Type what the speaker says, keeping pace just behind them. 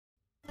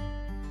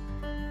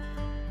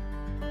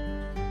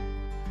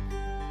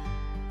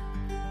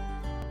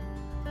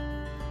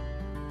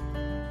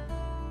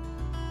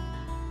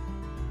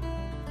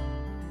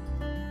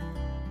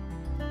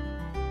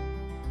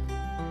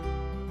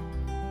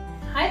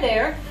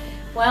there.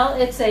 Well,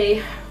 it's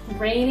a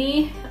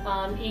rainy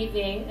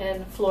evening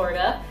in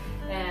Florida,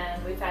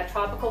 and we've had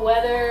tropical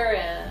weather,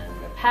 and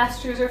the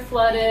pastures are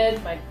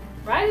flooded. My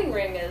riding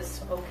ring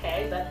is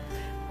okay, but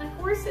my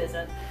horse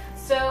isn't.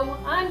 So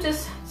I'm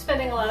just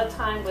spending a lot of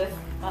time with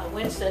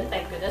Winston,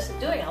 thank goodness, and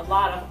doing a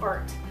lot of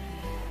art.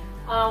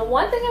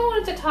 One thing I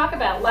wanted to talk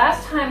about,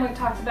 last time we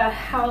talked about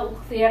how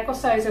the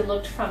Equicizer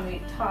looked from the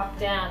top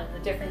down and the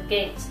different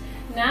gaits.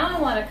 Now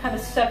I want to kind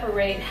of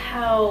separate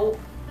how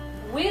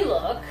we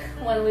look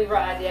when we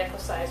ride the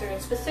Equicizer,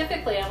 and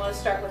specifically I want to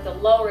start with the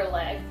lower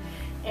leg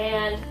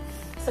and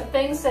some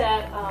things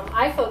that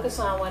I focus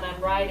on when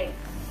I'm riding.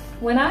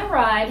 When I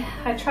ride,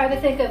 I try to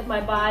think of my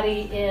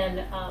body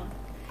in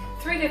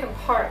 3 different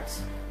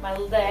parts. My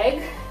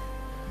leg,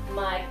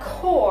 my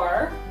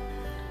core,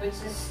 which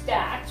is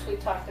stacked. We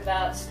talked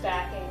about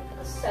stacking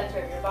the center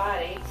of your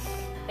body,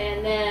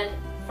 and then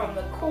from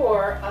the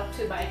core up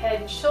to my head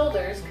and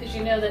shoulders, because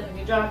you know that when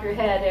you drop your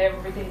head,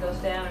 everything goes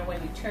down, and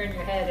when you turn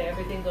your head,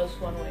 everything goes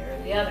one way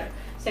or the other.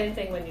 Same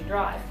thing when you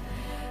drive.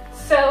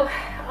 So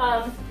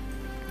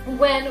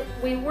when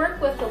we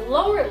work with the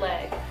lower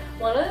leg,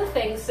 one of the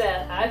things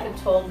that I've been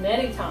told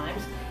many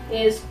times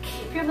is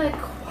keep your leg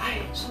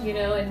quiet, you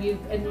know, and you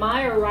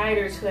admire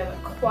riders who have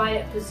a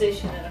quiet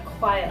position and a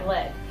quiet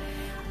leg.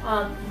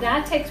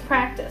 That takes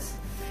practice.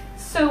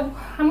 So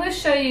I'm going to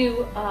show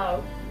you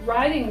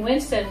riding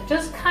Winston,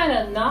 just kind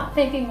of not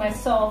thinking of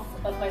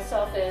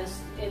myself as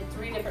in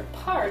 3 different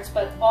parts,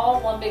 but all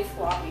one big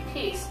floppy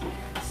piece.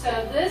 So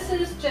this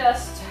is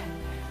just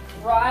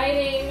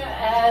riding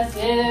as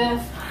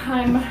if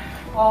I'm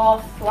all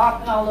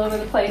flopping all over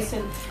the place,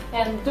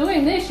 and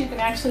doing this you can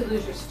actually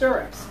lose your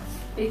stirrups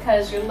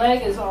because your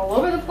leg is all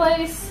over the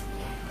place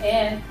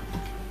and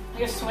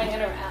you're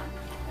swinging around.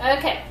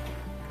 Okay,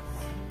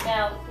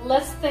 now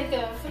let's think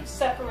of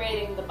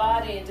separating the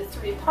body into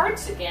 3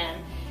 parts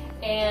again.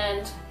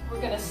 And we're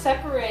going to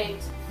separate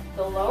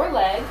the lower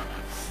leg,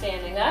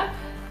 standing up,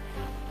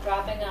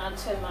 dropping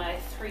onto my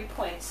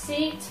 3-point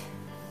seat,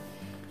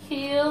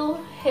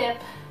 heel,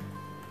 hip,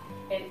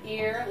 and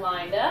ear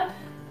lined up,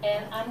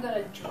 and I'm going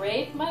to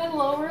drape my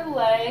lower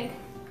leg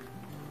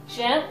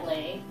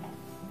gently,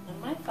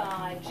 and my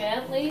thigh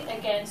gently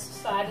against the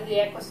side of the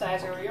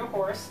Equicizer or your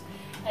horse,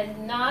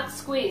 and not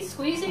squeeze.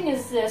 Squeezing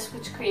is this,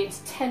 which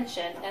creates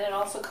tension, and it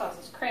also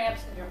causes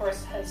cramps, and your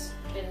horse has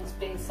been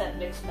being sent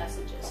mixed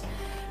messages.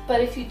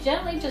 But if you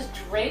gently just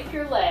drape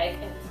your leg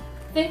and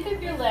think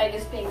of your leg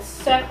as being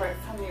separate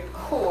from your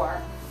core,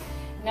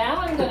 now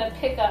I'm going to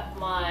pick up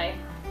my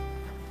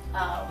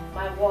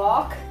my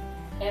walk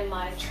and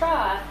my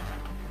trot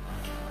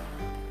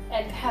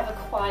and have a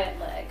quiet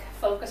leg.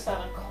 Focus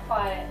on a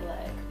quiet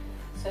leg.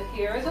 So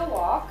here is a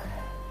walk.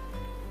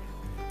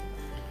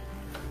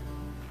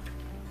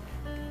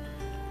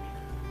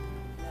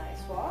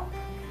 Walk.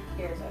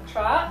 Here's a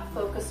trot,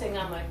 focusing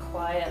on my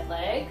quiet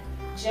leg,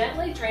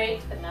 gently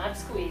draped but not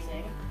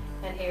squeezing.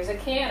 And here's a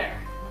canter,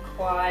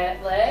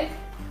 quiet leg,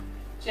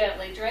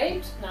 gently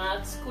draped,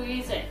 not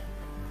squeezing.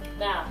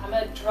 Now I'm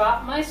going to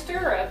drop my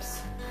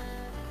stirrups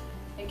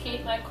and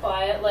keep my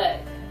quiet leg.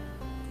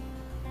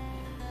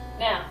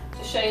 Now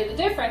to show you the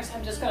difference,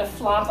 I'm just going to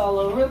flop all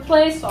over the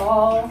place,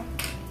 all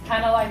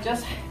kind of like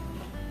just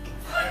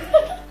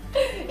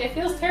it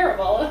feels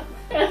terrible.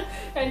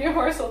 And your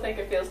horse will think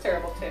it feels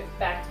terrible too.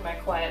 Back to my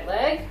quiet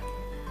leg.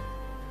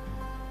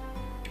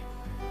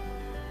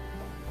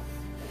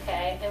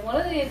 Okay, and one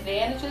of the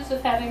advantages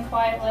of having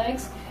quiet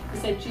legs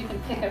is that you can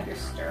pick up your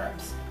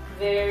stirrups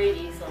very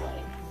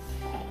easily.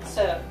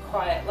 So,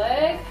 quiet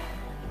leg,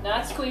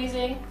 not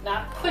squeezing,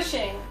 not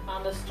pushing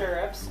on the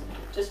stirrups,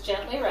 just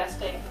gently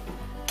resting.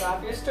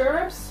 Drop your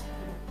stirrups,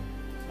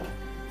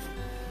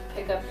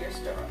 pick up your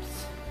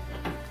stirrups.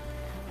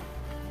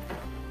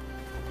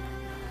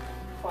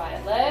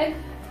 Quiet leg,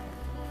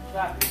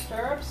 drop your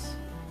stirrups,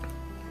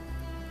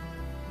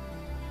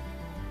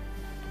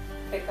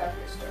 pick up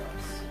your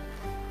stirrups.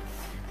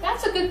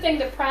 That's a good thing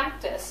to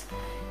practice.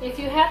 If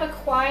you have a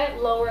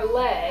quiet lower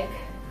leg,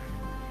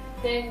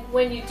 then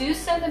when you do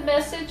send a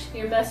message,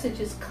 your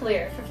message is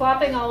clear. If you're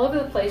flopping all over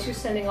the place, you're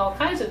sending all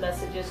kinds of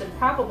messages and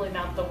probably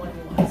not the one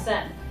you want to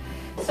send.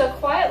 So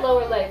quiet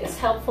lower leg is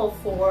helpful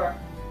for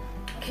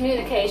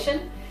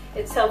communication.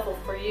 It's helpful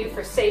for you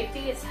for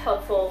safety, it's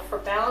helpful for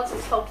balance,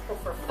 it's helpful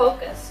for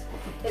focus.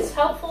 It's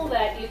helpful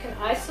that you can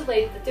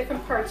isolate the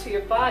different parts of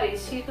your body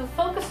so you can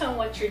focus on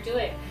what you're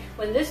doing.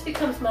 When this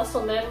becomes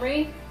muscle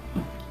memory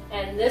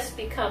and this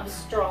becomes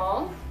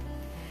strong,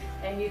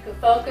 and you can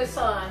focus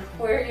on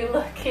where you're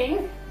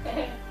looking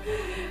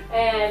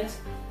and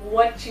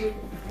what you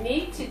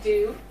need to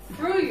do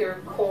through your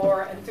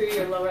core and through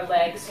your lower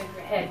legs and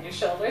your head and your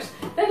shoulders,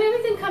 then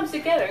everything comes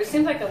together. It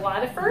seems like a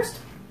lot at first,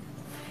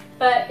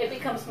 but it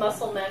becomes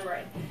muscle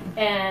memory.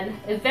 And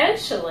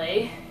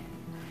eventually,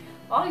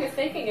 all you're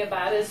thinking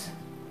about is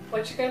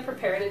what you're going to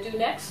prepare to do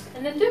next,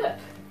 and then do it.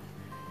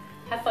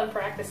 Have fun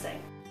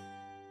practicing.